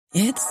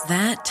It's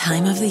that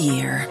time of the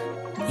year.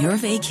 Your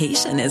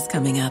vacation is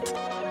coming up.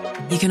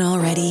 You can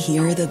already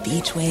hear the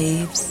beach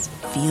waves,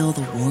 feel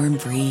the warm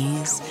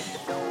breeze,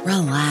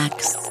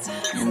 relax,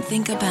 and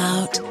think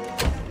about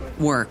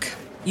work.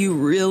 You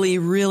really,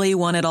 really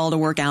want it all to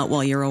work out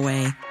while you're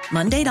away.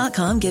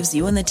 Monday.com gives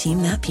you and the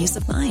team that peace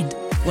of mind.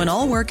 When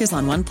all work is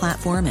on one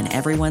platform and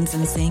everyone's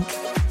in sync,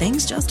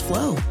 things just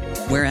flow.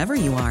 Wherever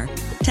you are,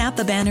 tap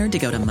the banner to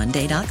go to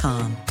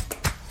Monday.com.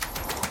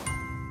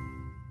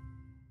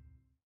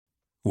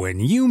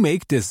 When you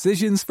make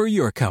decisions for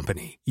your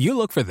company, you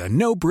look for the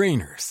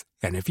no-brainers.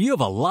 And if you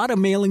have a lot of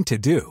mailing to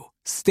do,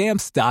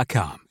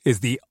 Stamps.com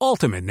is the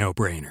ultimate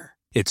no-brainer.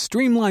 It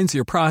streamlines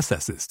your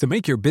processes to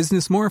make your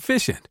business more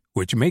efficient,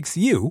 which makes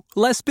you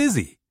less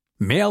busy.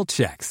 Mail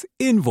checks,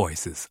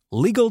 invoices,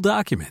 legal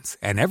documents,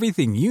 and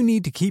everything you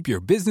need to keep your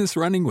business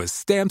running with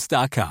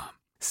Stamps.com.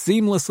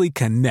 Seamlessly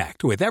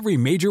connect with every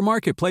major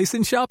marketplace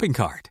and shopping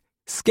cart.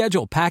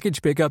 Schedule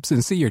package pickups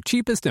and see your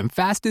cheapest and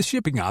fastest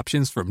shipping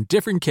options from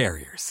different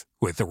carriers,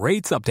 with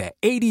rates up to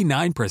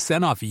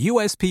 89% off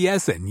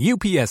USPS and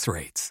UPS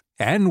rates.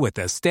 And with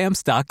the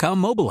Stamps.com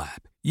mobile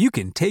app, you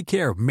can take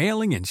care of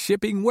mailing and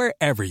shipping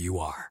wherever you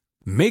are.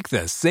 Make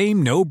the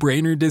same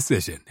no-brainer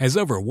decision as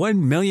over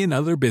 1 million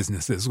other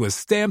businesses with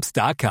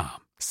Stamps.com.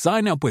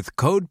 Sign up with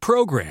code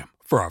PROGRAM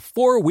for a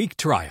 4-week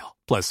trial,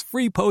 plus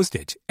free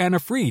postage and a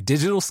free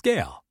digital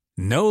scale.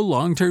 No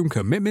long-term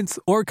commitments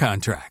or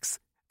contracts.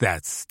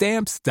 That's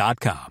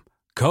Stamps.com.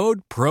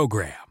 Code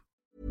PROGRAM.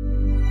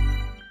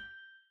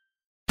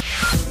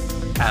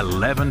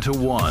 11 to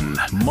 1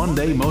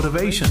 Monday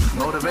Motivation.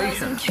 On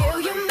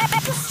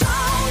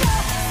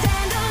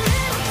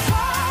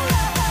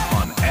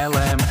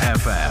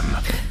LMFM.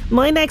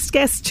 My next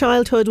guest's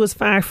childhood was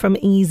far from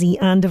easy,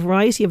 and a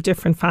variety of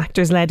different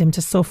factors led him to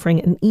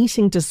suffering an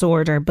eating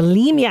disorder,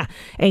 bulimia,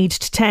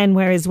 aged 10,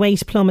 where his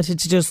weight plummeted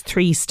to just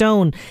 3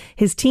 stone.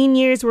 His teen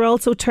years were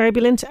also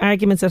turbulent,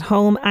 arguments at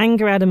home,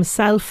 anger at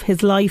himself,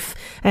 his life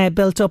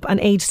built up, and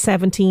aged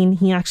 17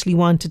 he actually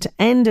wanted to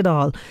end it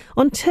all,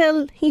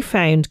 until he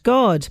found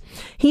God.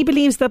 He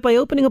believes that by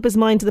opening up his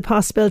mind to the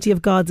possibility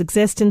of God's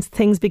existence,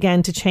 things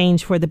began to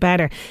change for the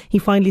better. He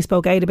finally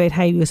spoke out about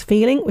how he was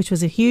feeling, which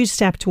was a huge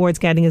step towards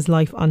getting his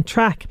life on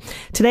track.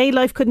 Today,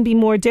 life couldn't be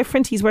more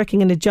different. He's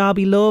working in a job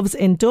he loves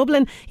in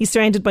Dublin. He's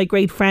surrounded by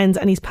great friends,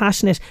 and he's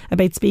passionate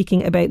about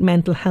speaking about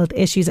mental health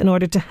issues in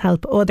order to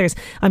help others.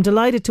 I'm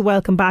delighted to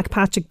welcome back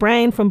Patrick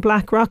Brown from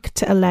Blackrock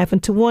to 11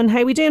 to 1.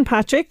 How are we doing,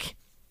 Patrick?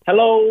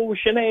 Hello,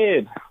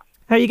 Sinead.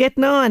 How are you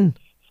getting on?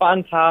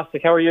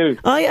 Fantastic. How are you?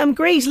 I am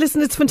great.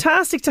 Listen, it's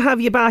fantastic to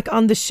have you back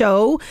on the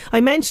show.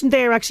 I mentioned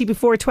there actually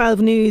before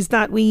 12 News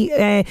that we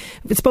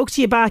spoke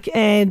to you back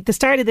at the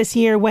start of this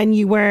year when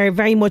you were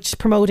very much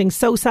promoting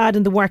SOSAD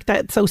and the work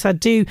that SOSAD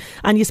do,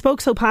 and you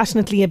spoke so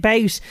passionately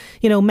about,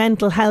 you know,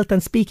 mental health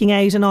and speaking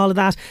out and all of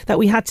that, that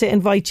we had to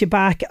invite you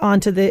back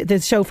onto the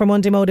show for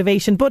Monday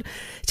Motivation. But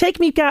take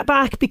me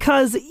back,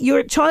 because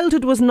your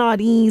childhood was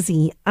not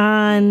easy,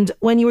 and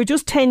when you were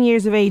just 10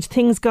 years of age,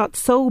 things got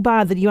so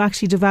bad that you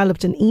actually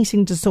developed an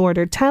eating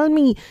disorder. Tell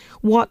me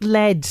what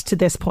led to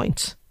this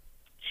point.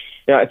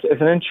 Yeah,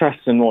 it's an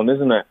interesting one,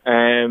 isn't it?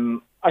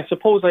 I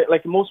suppose,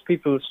 like most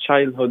people's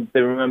childhood, they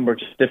remember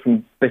just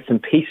different bits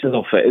and pieces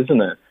of it,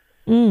 isn't it?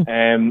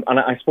 And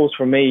I suppose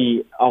for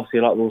me, obviously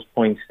a lot of those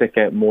points stick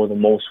out more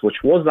than most, which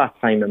was that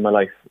time in my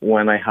life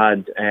when I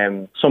had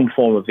some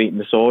form of eating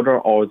disorder,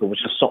 or there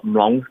was just something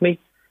wrong with me.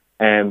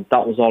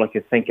 That was all I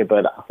could think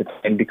about at the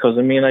time, because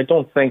I mean, I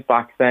don't think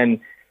back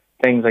then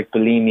things like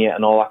bulimia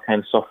and all that kind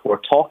of stuff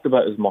were talked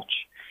about as much.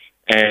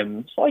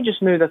 So I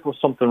just knew that there was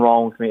something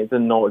wrong with me. I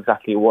didn't know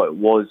exactly what it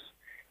was.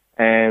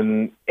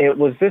 It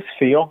was this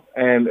fear,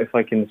 if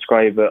I can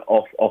describe it,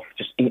 of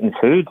just eating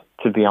food,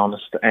 to be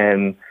honest.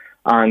 And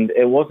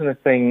it wasn't a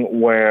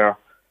thing where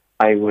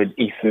I would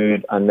eat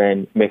food and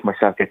then make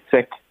myself get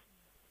sick,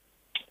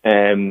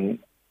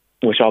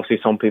 which obviously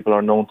some people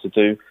are known to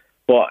do.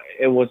 But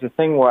it was a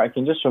thing where I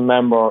can just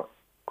remember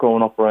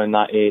growing up around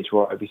that age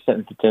where I'd be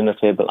sitting at the dinner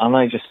table and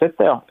I just sit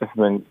there,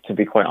 to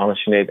be quite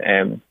honest,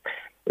 Sinead.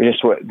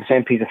 Just the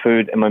same piece of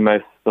food in my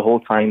mouth the whole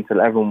time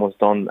till everyone was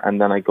done, and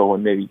then I go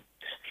and maybe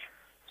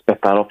spit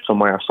that up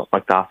somewhere or something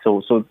like that.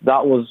 So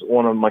that was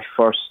one of my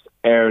first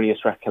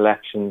earliest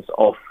recollections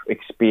of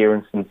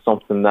experiencing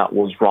something that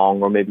was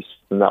wrong, or maybe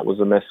something that was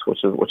amiss,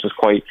 which is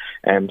quite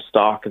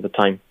stark at the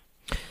time.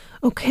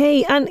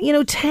 Okay, and you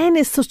know, 10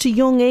 is such a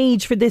young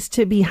age for this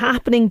to be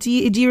happening. Do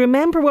you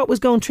remember what was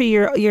going through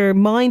your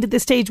mind at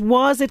this stage?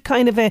 Was it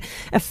kind of a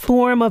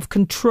form of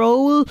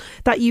control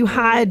that you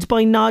had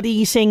by not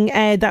eating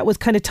that was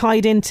kind of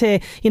tied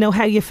into, you know,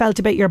 how you felt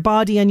about your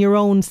body and your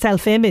own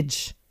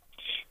self-image?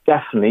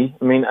 Definitely.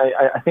 I mean,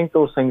 I think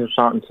those things are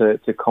starting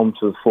to come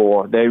to the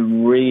fore. They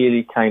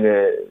really kind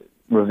of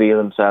reveal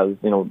themselves,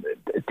 you know,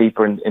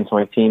 deeper into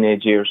my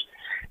teenage years.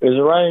 It was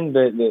around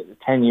the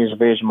 10 years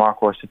of age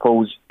mark where I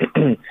suppose,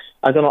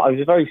 I don't know, I was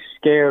a very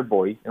scared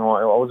boy. You know,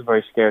 I was a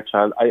very scared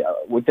child.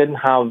 We didn't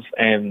have,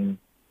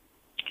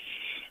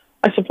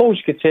 I suppose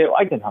you could say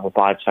I didn't have a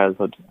bad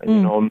childhood.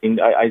 You know, I mean,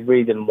 I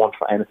really didn't want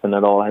for anything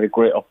at all. I had a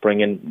great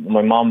upbringing.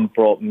 My mum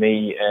brought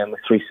me with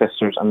 3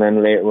 sisters, and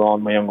then later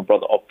on my younger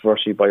brother up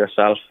virtually by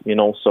herself, you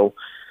know. So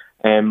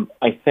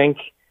I think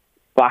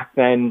back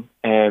then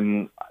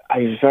I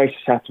was very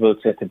susceptible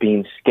to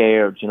being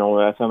scared. You know,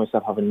 I found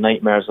myself having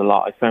nightmares a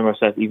lot. I found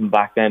myself even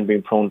back then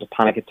being prone to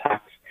panic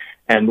attacks.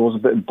 And there was a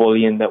bit of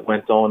bullying that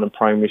went on in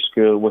primary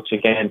school, which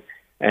again,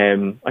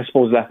 I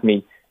suppose left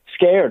me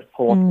scared,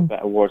 for want of a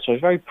better word. So I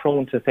was very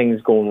prone to things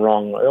going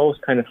wrong. I always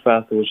kind of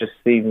felt there was just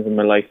seasons in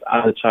my life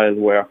as a child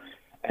where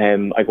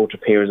I go through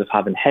periods of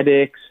having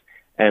headaches,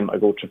 I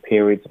go through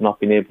periods of not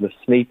being able to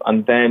sleep,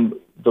 and then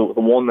the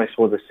one I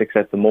suppose that sticks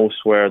out the most,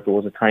 where there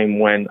was a time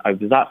when I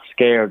was that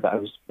scared that I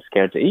was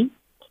scared to eat,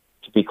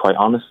 to be quite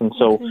honest. And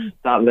so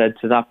that led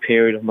to that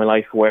period of my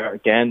life where,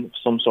 again,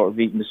 some sort of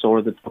eating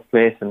disorder that took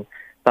place, and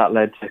that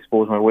led to, I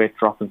suppose, my weight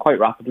dropping quite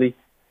rapidly.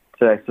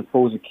 So I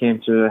suppose it came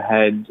to a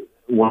head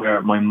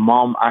where my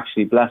mom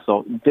actually, bless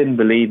her, didn't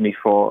believe me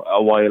for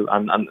a while,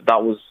 and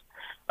that was,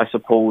 I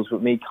suppose,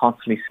 with me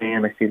constantly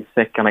saying I feel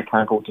sick and I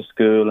can't go to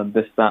school and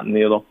this, that and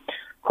the other.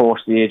 Of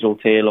course, the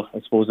age-old tale of,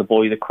 I suppose, the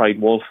boy that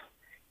cried wolf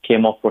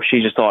came up, where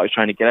she just thought I was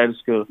trying to get out of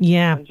school.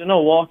 Yeah. And you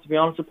know what, to be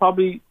honest, it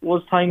probably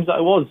was times that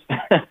I was.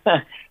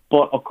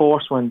 But of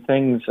course, when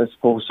things, I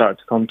suppose, started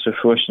to come to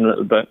fruition a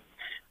little bit,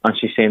 and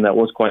she's saying that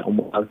was quite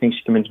unwell. I think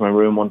she came into my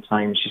room one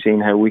time, she's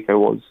saying how weak I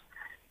was,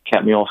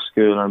 kept me off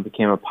school, and it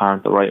became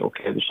apparent that, right,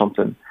 okay, there's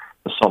something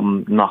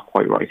not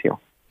quite right here.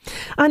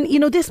 And, you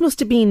know, this must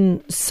have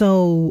been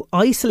so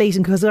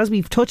isolating, because as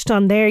we've touched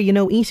on there, you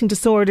know, eating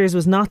disorders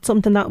was not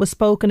something that was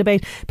spoken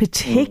about,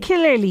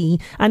 particularly,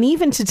 and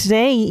even to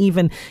today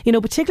even, you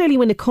know, particularly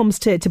when it comes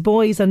to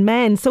boys and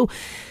men. So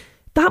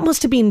that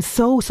must have been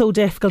so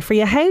difficult for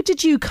you. How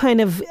did you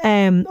kind of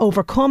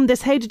overcome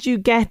this? How did you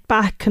get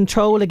back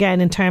control again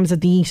in terms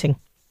of the eating?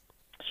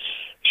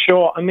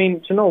 Sure. I mean,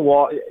 do you know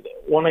what?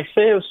 When I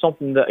say it was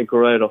something that I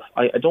grew out of,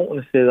 I don't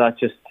want to say that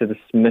just to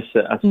dismiss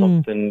it as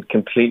something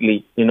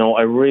completely. You know,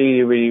 I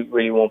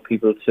really want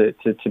people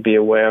to be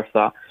aware of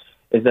that,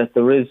 is that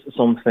there is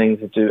some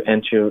things that do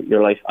enter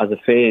your life as a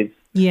phase.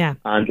 Yeah.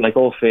 And like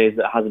all phase,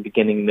 it has a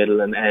beginning,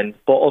 middle and end,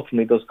 but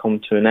ultimately does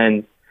come to an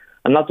end.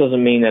 And that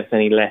doesn't mean that it's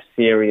any less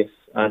serious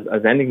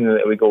as anything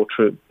that we go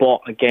through. But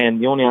again,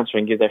 the only answer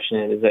I can give there,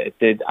 Sinead, is that it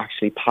did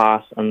actually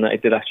pass, and that I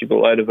did actually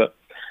go out of it.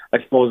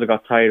 I suppose I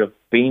got tired of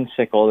being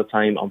sick all the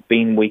time, of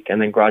being weak,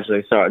 and then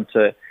gradually started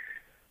to,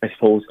 I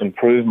suppose,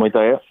 improve my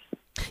diet.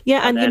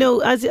 Yeah, and you know,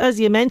 as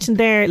you mentioned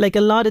there, like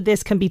a lot of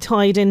this can be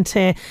tied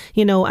into,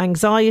 you know,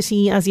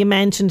 anxiety, as you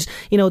mentioned,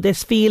 you know,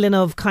 this feeling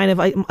of kind of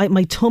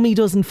my tummy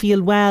doesn't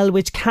feel well,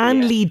 which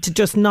can lead to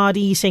just not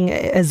eating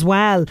as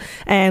well.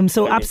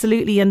 So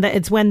absolutely, and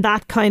it's when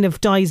that kind of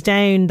dies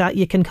down that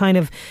you can kind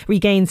of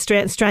regain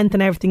strength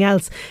and everything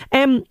else.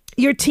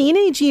 Your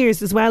teenage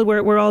years as well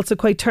were also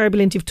quite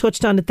turbulent. You've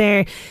touched on it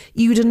there.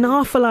 You had an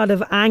awful lot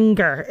of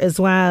anger as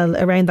well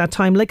around that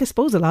time. Like I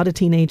suppose a lot of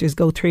teenagers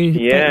go through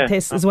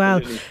this as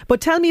well. But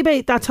tell me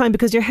about that time,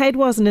 because your head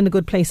wasn't in a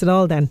good place at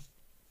all then.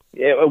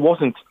 Yeah, it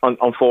wasn't,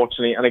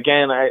 unfortunately. And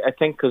again, I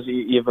think because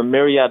you have a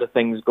myriad of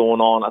things going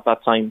on at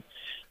that time,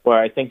 where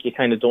I think you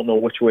kind of don't know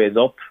which way is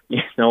up, you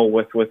know,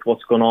 with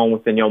what's going on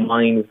within your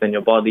mind, within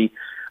your body.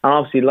 And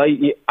obviously,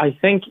 like, I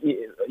think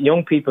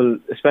young people,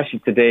 especially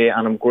today,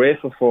 and I'm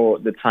grateful for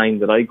the time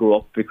that I grew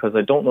up, because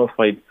I don't know if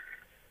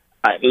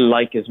I'd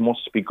like as much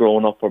to be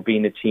growing up or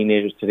being a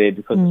teenager today,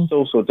 because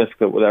it's so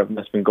difficult with everything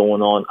that's been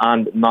going on,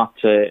 and not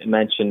to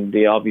mention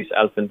the obvious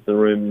elephant in the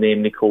room,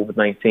 namely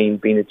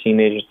COVID-19, being a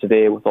teenager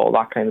today with all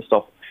that kind of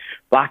stuff.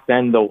 Back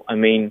then, though, I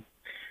mean,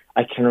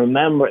 I can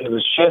remember it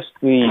was just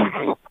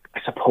the, I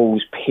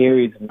suppose,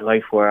 periods in my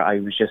life where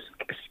I was just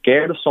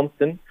scared of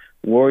something,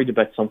 worried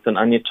about something,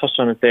 and you touched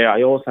on it there.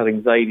 I always had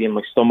anxiety in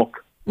my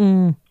stomach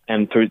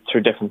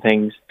through different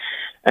things,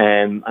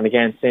 and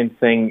again, same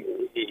thing.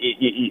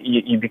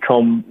 You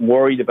become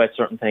worried about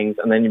certain things,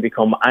 and then you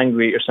become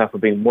angry at yourself for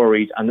being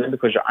worried, and then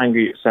because you're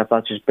angry at yourself,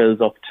 that just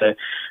builds up to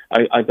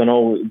I don't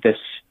know, this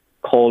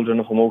cauldron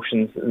of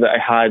emotions that I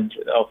had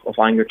of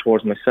anger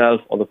towards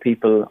myself, other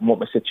people, and what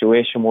my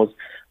situation was,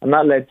 and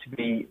that led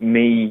to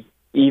me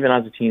even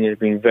as a teenager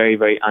being very,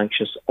 very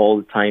anxious all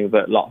the time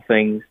about a lot of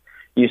things.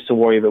 Used to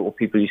worry about what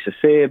people used to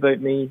say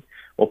about me,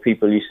 what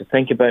people used to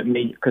think about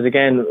me. Because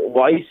again,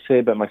 what I used to say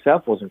about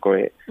myself wasn't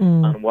great,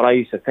 and what I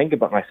used to think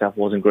about myself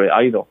wasn't great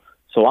either.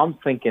 So I'm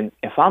thinking,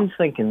 if I'm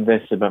thinking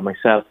this about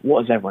myself,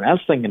 what is everyone else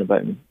thinking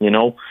about me? You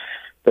know,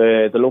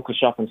 the local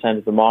shopping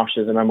centre, the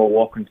Marshes, I remember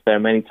walking there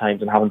many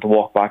times and having to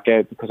walk back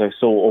out because I was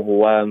so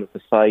overwhelmed with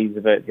the size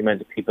of it, the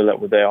amount of people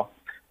that were there.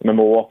 I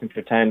remember walking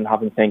through town and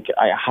having to think,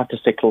 I have to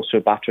stay close to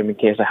a bathroom in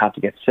case I have to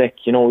get sick.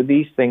 You know,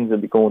 these things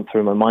would be going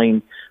through my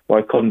mind, where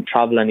I couldn't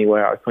travel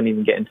anywhere. I couldn't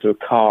even get into a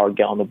car or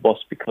get on a bus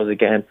because,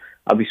 again,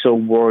 I'd be so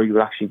worried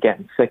about actually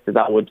getting sick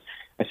that would,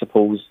 I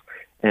suppose,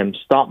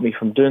 stop me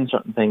from doing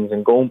certain things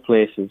and going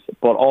places.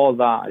 But all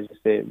that, as you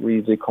say,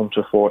 really come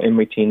to the fore in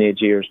my teenage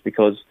years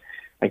because,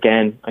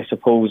 again, I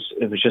suppose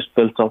it was just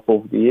built up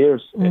over the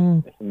years, if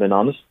I'm being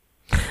honest.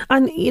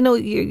 And, you know,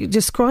 you're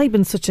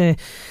describing such a,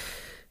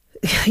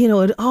 you know,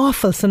 an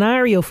awful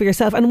scenario for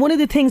yourself. And one of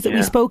the things that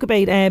we spoke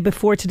about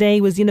before today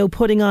was, you know,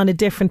 putting on a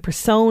different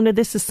persona.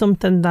 This is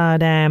something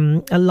that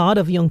a lot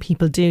of young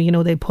people do. You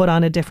know, they put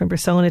on a different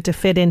persona to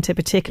fit into a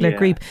particular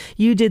group.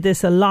 You did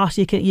this a lot.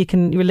 You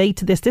can relate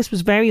to this. This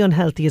was very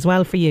unhealthy as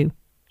well for you.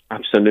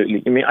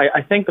 Absolutely. I mean,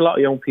 I think a lot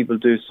of young people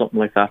do something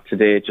like that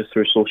today just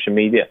through social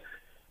media.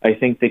 I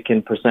think they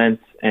can present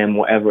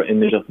whatever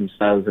image of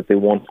themselves that they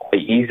want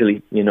quite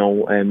easily. You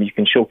know, you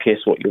can showcase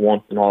what you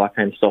want and all that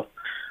kind of stuff.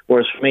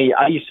 Whereas for me,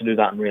 I used to do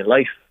that in real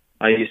life.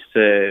 I used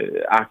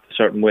to act a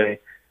certain way.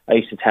 I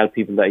used to tell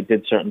people that I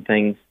did certain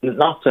things.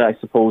 Not to, I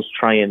suppose,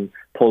 try and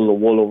pull the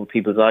wool over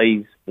people's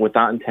eyes with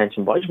that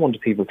intention, but I just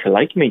wanted people to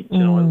like me. You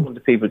know, I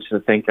wanted people to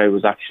think I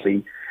was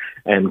actually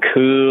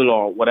cool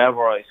or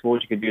whatever. I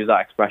suppose you could use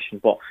that expression.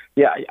 But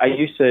yeah, I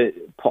used to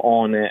put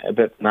on a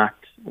bit of an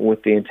act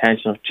with the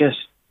intention of just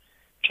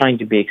trying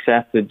to be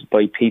accepted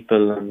by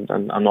people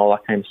and all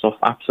that kind of stuff.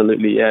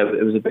 Absolutely, yeah.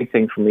 It was a big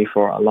thing for me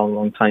for a long,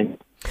 long time.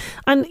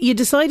 And you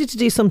decided to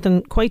do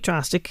something quite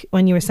drastic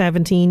when you were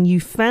 17. You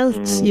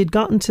felt you'd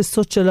gotten to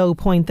such a low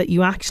point that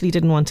you actually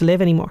didn't want to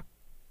live anymore.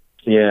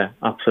 Yeah,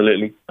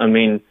 absolutely. I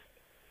mean,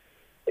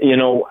 you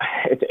know,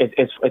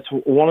 it's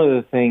one of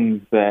the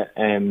things that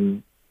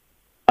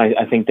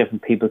I think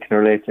different people can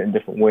relate to in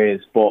different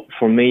ways. But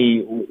for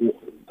me,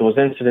 there was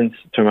incidents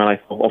through my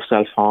life of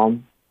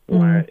self-harm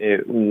where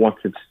it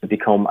wanted to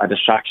become a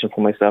distraction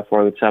for myself,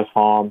 where I would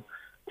self-harm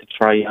to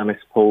try and, I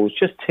suppose,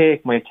 just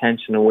take my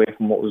attention away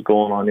from what was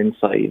going on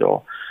inside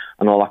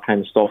and all that kind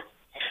of stuff.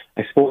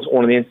 I suppose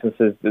one of the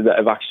instances that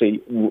I've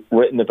actually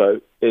written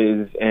about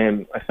is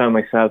I found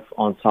myself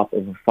on top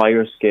of a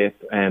fire escape.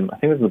 I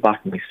think it was in the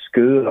back of my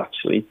school,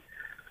 actually.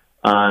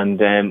 And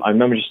I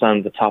remember just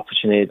standing at the top of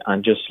the Sinead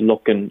and just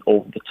looking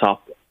over the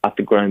top at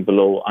the ground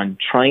below and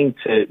trying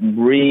to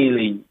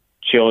really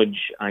judge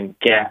and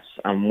guess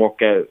and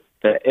work out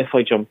that if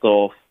I jumped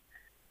off,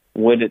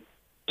 would it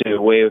do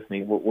away with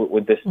me?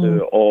 Would this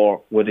do it?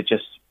 Or would it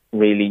just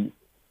really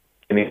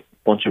give me a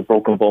bunch of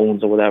broken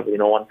bones or whatever, you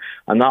know?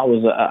 And that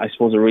was, I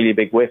suppose, a really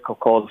big wake-up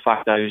call, the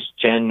fact that I was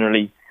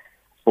generally,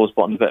 I suppose,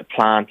 putting a bit of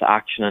plan to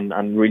action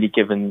and really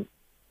giving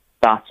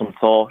that some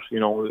thought. You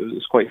know, it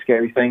was quite a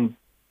scary thing.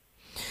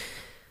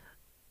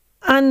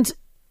 And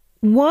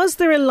was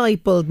there a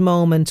light bulb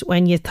moment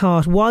when you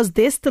thought, was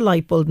this the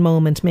light bulb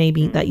moment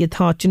maybe that you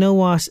thought, you know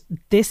what,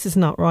 this is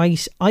not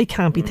right, I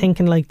can't be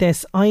thinking like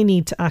this, I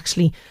need to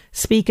actually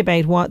speak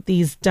about what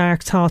these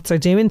dark thoughts are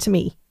doing to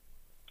me?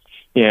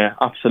 Yeah,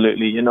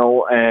 absolutely. You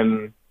know,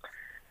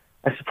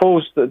 I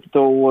suppose that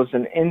there was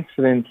an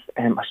incident,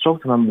 I struggle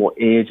to remember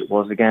what age it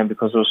was again,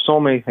 because there were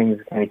so many things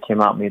that kind of came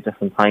at me at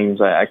different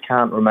times. I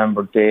can't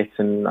remember dates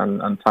and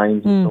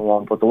times and so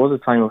on, but there was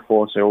a time,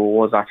 unfortunately, where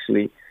I was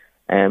actually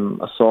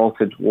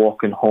assaulted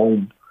walking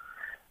home,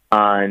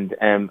 and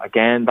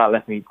again that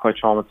left me quite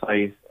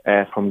traumatized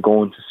from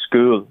going to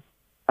school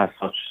as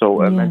such.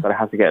 So it meant that I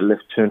had to get a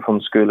lift to and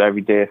from school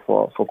every day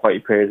for quite a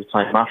period of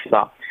time after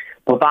that.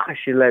 But that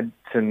actually led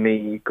to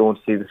me going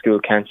to see the school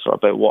counsellor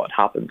about what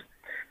had happened,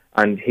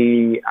 and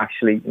he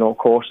actually, you know, of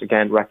course,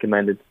 again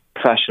recommended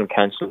professional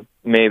counselling.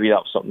 Maybe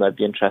that was something I'd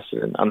be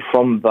interested in. And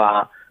from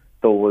that,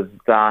 there was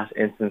that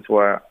instance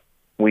where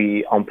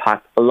we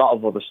unpacked a lot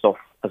of other stuff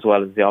as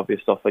well as the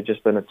obvious stuff. I'd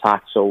just been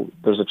attacked, so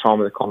there's a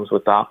trauma that comes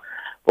with that.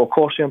 But of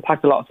course, we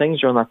unpacked a lot of things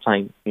during that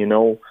time, you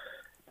know.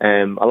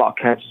 A lot of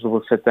counsellors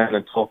will sit down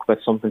and talk about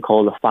something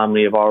called the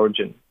family of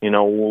origin. You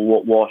know,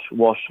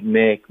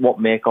 what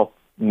makeup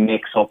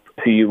makes up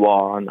who you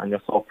are and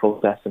your thought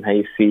process and how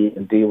you feel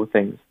and deal with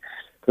things.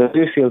 Because I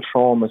do feel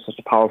trauma is such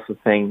a powerful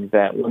thing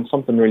that when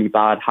something really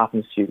bad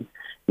happens to you,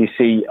 you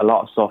see a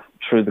lot of stuff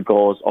through the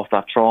gauze of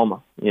that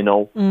trauma, you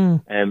know.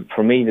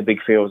 For me, the big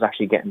fear was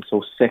actually getting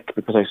so sick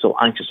because I was so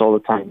anxious all the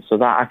time. So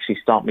that actually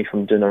stopped me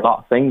from doing a lot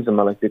of things in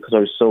my life because I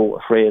was so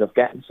afraid of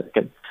getting sick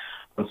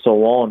and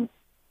so on.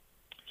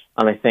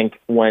 And I think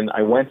when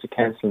I went to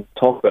counselling to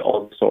talk about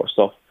all this sort of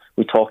stuff,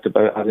 we talked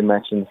about, as I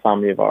mentioned, the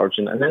family of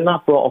origin. And then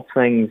that brought up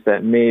things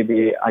that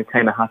maybe I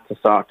kind of had to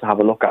start to have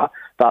a look at.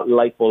 That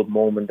light bulb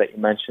moment that you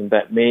mentioned,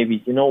 that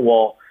maybe, you know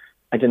what,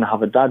 I didn't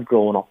have a dad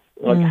growing up.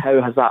 Like,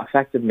 how has that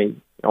affected me?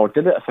 Or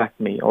did it affect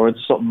me? Or is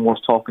it something worth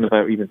talking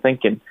about or even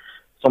thinking?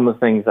 Some of the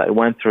things that I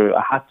went through,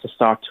 I had to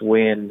start to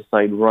weigh in and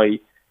decide,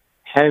 right,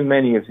 how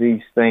many of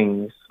these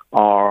things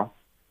are,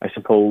 I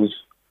suppose,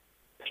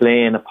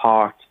 playing a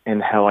part in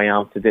how I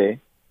am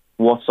today?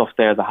 What stuff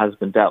there that has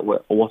been dealt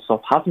with, or what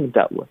stuff hasn't been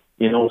dealt with?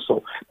 You know,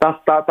 so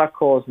that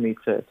caused me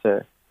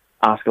to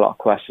ask a lot of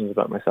questions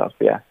about myself,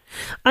 yeah.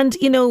 And,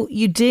 you know,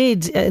 you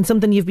did, and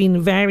something you've been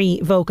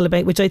very vocal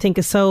about, which I think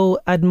is so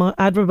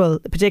admirable,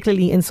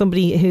 particularly in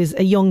somebody who's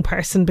a young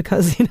person,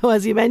 because, you know,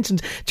 as you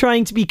mentioned,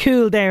 trying to be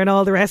cool there and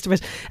all the rest of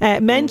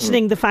it,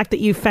 mentioning the fact that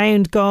you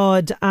found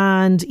God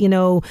and, you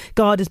know,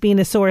 God has been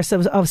a source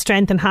of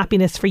strength and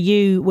happiness for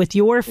you with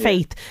your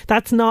faith.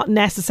 That's not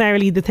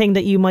necessarily the thing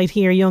that you might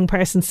hear a young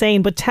person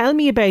saying, but tell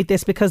me about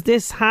this, because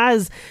this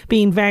has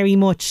been very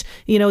much,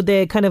 you know,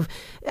 the kind of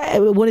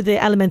one of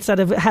the elements that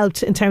have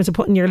helped in terms of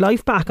putting your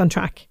life back on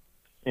track.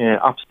 Yeah,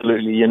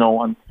 absolutely. You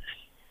know, and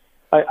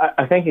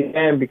I think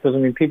again, because I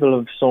mean, people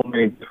have so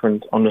many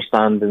different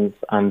understandings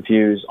and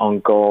views on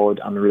God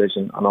and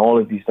religion and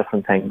all of these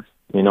different things,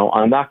 you know,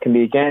 and that can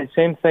be, again,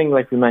 same thing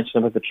like we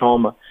mentioned about the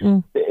trauma.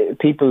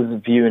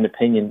 People's view and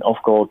opinion of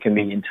God can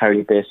be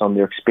entirely based on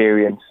their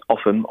experience of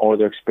Him or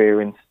their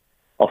experience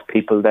of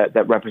people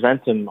that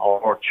represent Him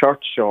or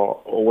church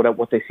or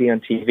what they see on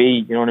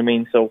TV, you know what I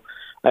mean? So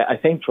I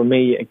think for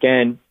me,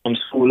 again, I'm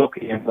so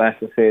lucky and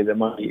blessed to say that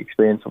my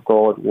experience of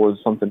God was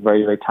something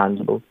very, very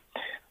tangible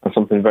and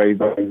something very,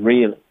 very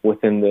real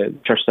within the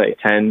church that I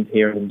attend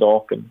here in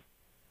Dundalk and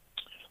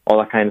all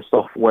that kind of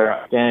stuff,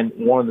 where, again,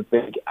 one of the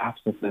big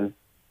absences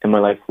in my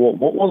life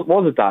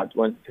was a dad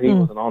when he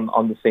wasn't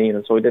on the scene,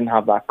 and so I didn't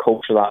have that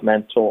coach or that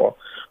mentor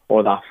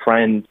or that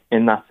friend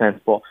in that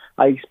sense. But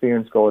I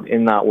experienced God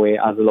in that way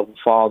as a loving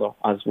father,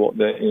 as what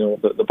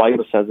the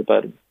Bible says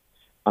about Him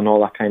and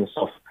all that kind of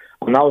stuff.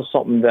 And that was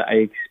something that I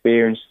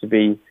experienced to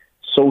be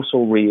so,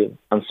 so real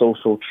and so,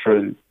 so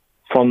true.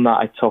 From that,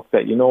 I took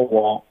that, you know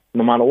what,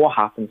 no matter what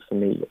happens to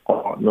me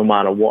or no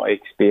matter what I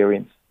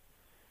experience,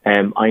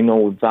 I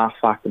know that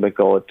fact about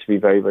God to be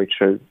very, very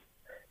true.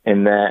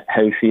 In that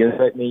how He feels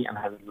about me and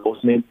how He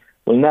loves me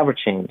will never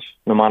change,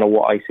 no matter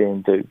what I say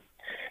and do.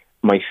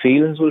 My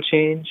feelings will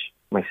change,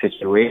 my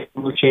situation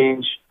will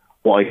change,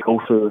 what I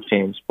go through will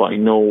change, but I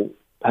know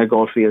how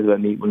God feels about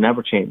me will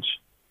never change.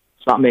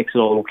 So that makes it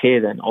all okay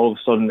then. All of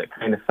a sudden it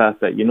kind of felt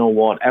that, you know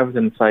what,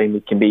 everything inside me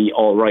can be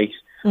all right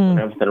and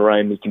everything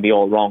around me can be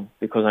all wrong,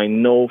 because I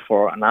know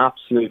for an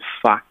absolute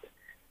fact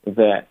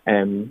that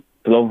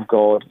the love of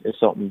God is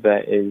something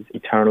that is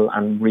eternal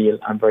and real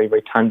and very,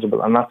 very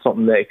tangible. And that's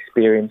something that I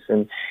experienced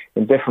in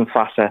different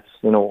facets,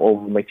 you know,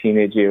 over my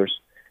teenage years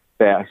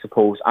that I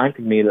suppose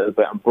anchored me a little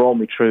bit and brought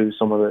me through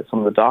some of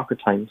the darker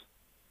times.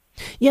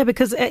 Yeah,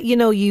 because you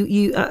know,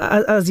 you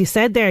as you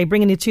said there,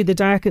 bringing you through the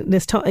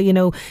darkness, you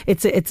know,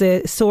 it's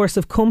a source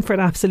of comfort.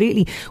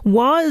 Absolutely.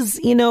 Was,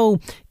 you know,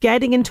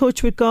 getting in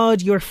touch with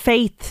God, your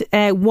faith,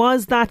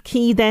 was that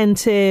key then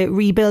to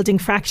rebuilding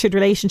fractured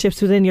relationships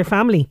within your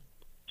family?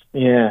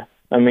 Yeah,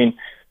 I mean,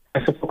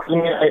 I suppose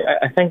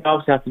I think I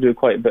obviously have to do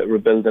quite a bit of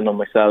rebuilding on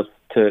myself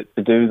to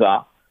do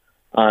that.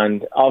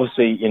 And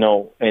obviously, you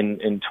know, in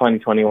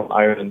 2021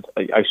 Ireland,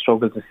 I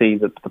struggled to see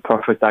the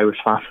perfect Irish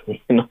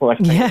family, you know,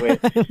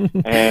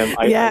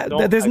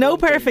 there's no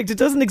perfect, it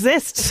doesn't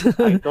exist.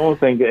 I don't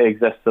think it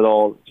exists at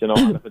all, you know,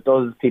 and if it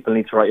does, people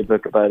need to write a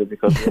book about it,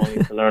 because we all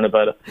need to learn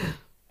about it.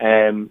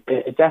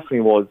 It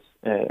definitely was,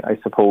 I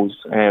suppose,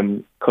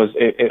 because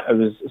it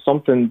was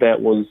something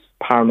that was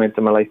paramount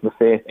in my life, my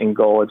faith in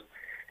God,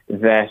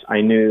 that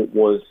I knew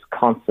was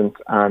constant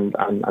and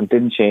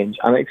didn't change.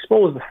 And it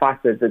exposed the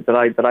fact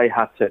that I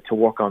had to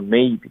work on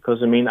me, because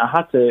I mean, I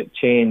had to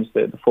change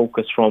the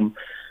focus from,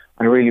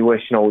 I really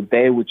wish, you know,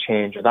 they would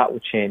change or that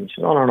would change.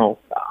 No.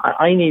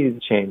 I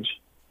needed to change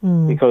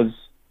because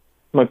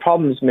my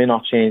problems may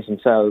not change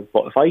themselves,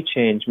 but if I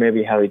change,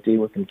 maybe how I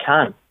deal with them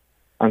can.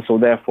 And so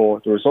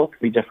therefore the result could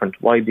be different.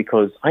 Why?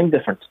 Because I'm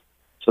different.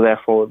 So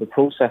therefore the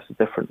process is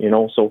different, you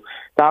know. So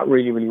that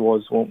really, really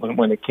was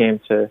when it came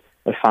to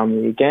my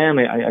family. Again,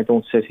 I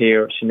don't sit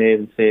here, Sinead,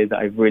 and say that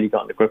I've really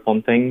gotten a grip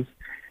on things.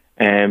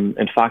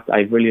 In fact,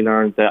 I've really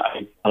learned that I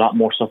have a lot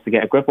more stuff to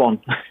get a grip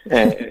on.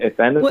 If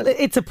anything. Well,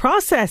 it's a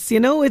process, you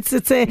know. It's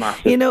a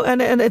massive. You know,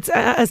 and it's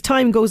as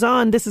time goes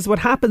on, this is what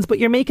happens. But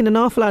you're making an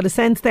awful lot of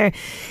sense there.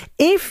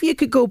 If you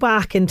could go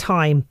back in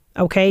time,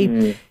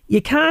 okay,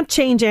 you can't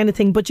change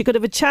anything, but you could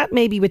have a chat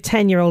maybe with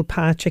 10-year-old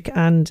Patrick,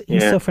 and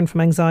he's suffering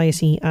from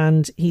anxiety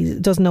and he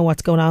doesn't know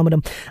what's going on with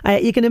him.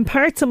 You can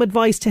impart some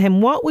advice to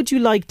him. What would you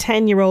like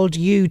 10-year-old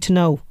you to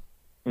know?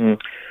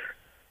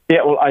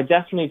 Yeah, well, I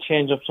definitely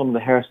changed up some of the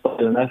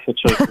hairstyle and outfit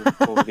choices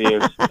over the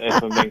years,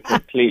 if I'm being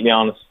completely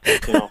honest.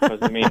 You know, because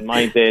I mean,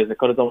 my days, I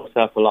could have done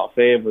myself a lot of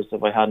favours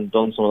if I hadn't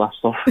done some of that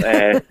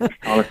stuff.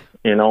 Honest,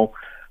 you know.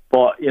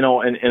 But you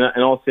know,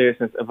 in all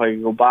seriousness, if I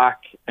go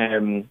back,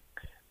 the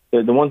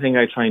one thing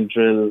I try and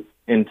drill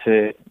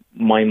into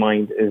my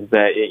mind is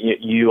that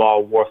you are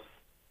worth,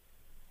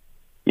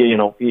 you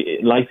know,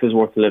 life is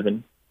worth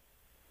living,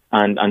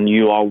 and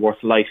you are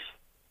worth life.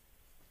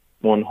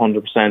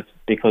 100%,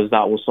 because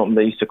that was something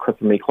that used to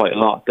cripple me quite a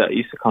lot, that I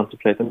used to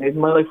contemplate that maybe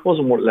my life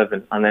wasn't worth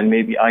living, and then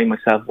maybe I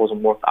myself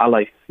wasn't worth a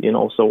life, you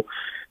know. So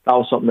that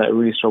was something that I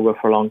really struggled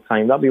with for a long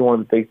time. That'd be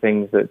one of the big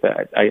things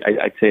that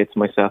I'd say to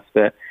myself,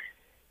 that,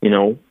 you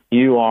know,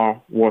 you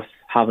are worth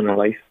having a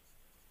life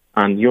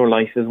and your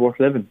life is worth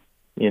living,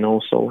 you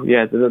know. So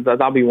yeah,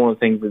 that'd be one of the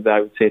things that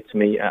I would say to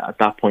me at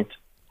that point.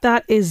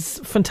 That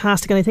is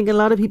fantastic, and I think a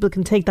lot of people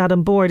can take that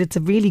on board. It's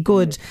a really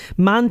good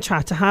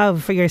mantra to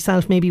have for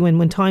yourself, maybe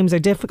when times are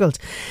difficult.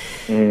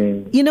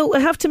 You know,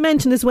 I have to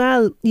mention as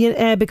well,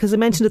 because I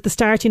mentioned at the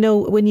start, you know,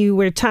 when you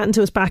were chatting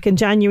to us back in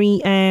January,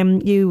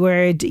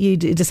 you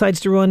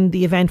decided to run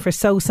the event for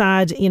So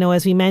Sad. You know,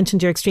 as we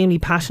mentioned, you're extremely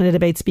passionate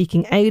about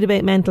speaking out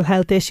about mental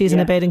health issues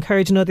and about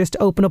encouraging others to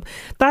open up.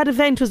 That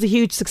event was a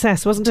huge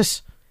success, wasn't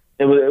it?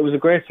 It was a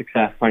great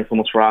success. Thanks so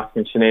much for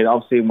asking, Sinead.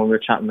 Obviously, when we were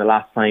chatting the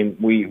last time,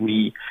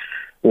 we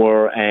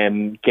were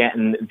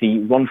getting the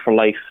Run for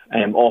Life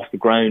off the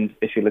ground,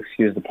 if you'll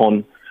excuse the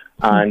pun.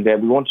 And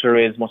we wanted to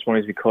raise as much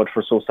money as we could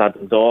for SOSAD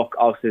Dundalk.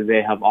 Obviously,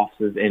 they have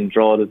offices in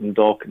Drogheda,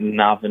 Dundalk,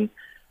 Navan,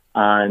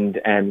 and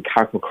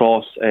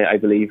Carrickmacross, I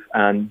believe.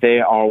 And they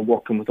are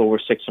working with over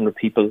 600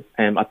 people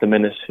at the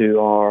minute who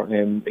are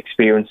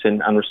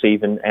experiencing and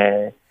receiving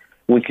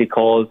weekly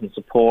calls and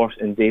support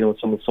and dealing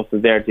with some of the stuff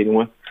that they're dealing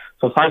with.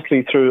 So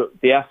thankfully, through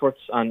the efforts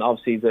and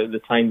obviously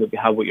the time that we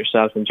had with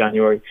yourself in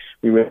January,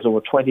 we raised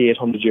over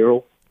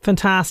 €2,800.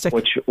 Fantastic.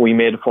 Which we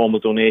made a formal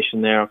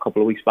donation there a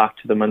couple of weeks back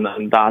to them, and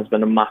that has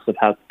been a massive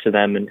help to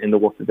them in the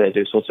work that they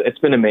do. So it's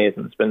been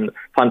amazing. It's been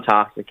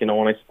fantastic, and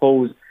I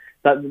suppose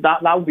that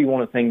would be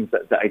one of the things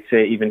that I'd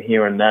say even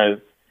here and now.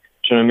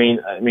 Do you know what I mean?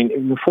 I mean,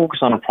 if you focus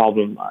on a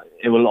problem,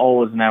 it will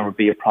always never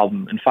be a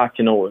problem. In fact,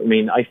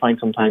 I find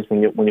sometimes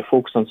when you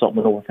focus on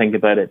something and overthink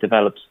about it, it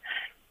develops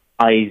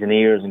eyes and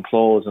ears and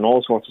claws and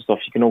all sorts of stuff.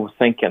 You can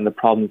overthink it, and the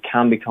problem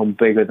can become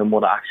bigger than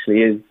what it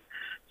actually is.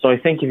 So I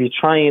think if you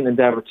try and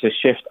endeavour to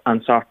shift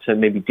and start to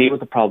maybe deal with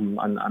the problem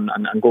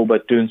and go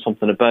about doing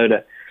something about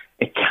it,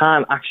 it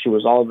can actually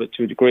resolve it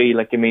to a degree.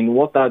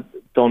 What that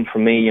done for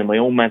me and my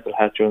own mental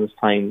health during this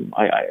time,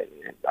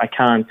 I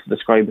can't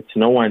describe it to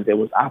no end. It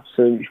was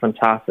absolutely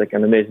fantastic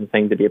and amazing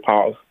thing to be a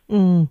part of.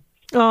 Mm.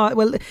 Oh,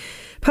 well,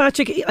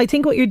 Patrick, I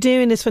think what you're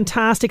doing is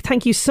fantastic.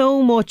 Thank you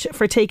so much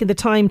for taking the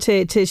time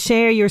to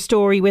share your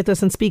story with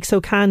us and speak so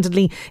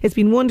candidly. It's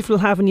been wonderful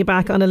having you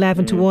back on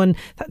 11 to 1.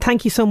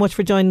 Thank you so much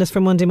for joining us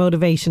for Monday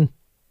Motivation.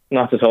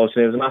 Not at all,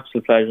 Sinead. It was an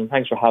absolute pleasure, and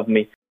thanks for having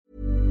me.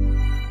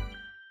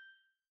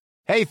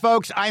 Hey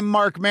folks, I'm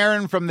Mark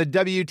Maron from the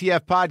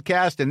WTF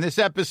Podcast, and this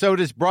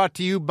episode is brought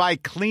to you by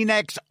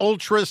Kleenex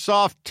Ultra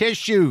Soft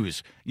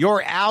Tissues,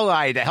 your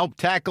ally to help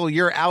tackle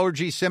your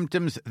allergy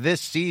symptoms this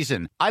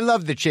season. I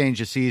love the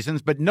change of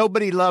seasons, but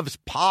nobody loves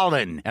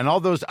pollen and all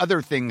those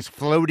other things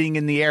floating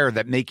in the air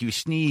that make you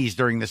sneeze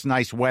during this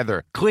nice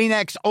weather.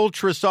 Kleenex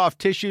Ultra Soft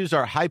Tissues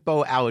are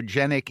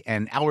hypoallergenic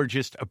and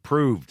allergist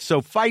approved,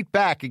 so fight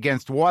back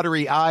against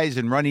watery eyes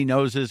and runny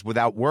noses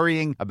without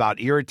worrying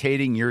about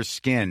irritating your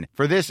skin.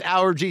 For this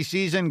allergy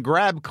season,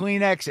 grab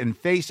Kleenex and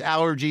face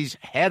allergies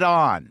head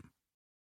on.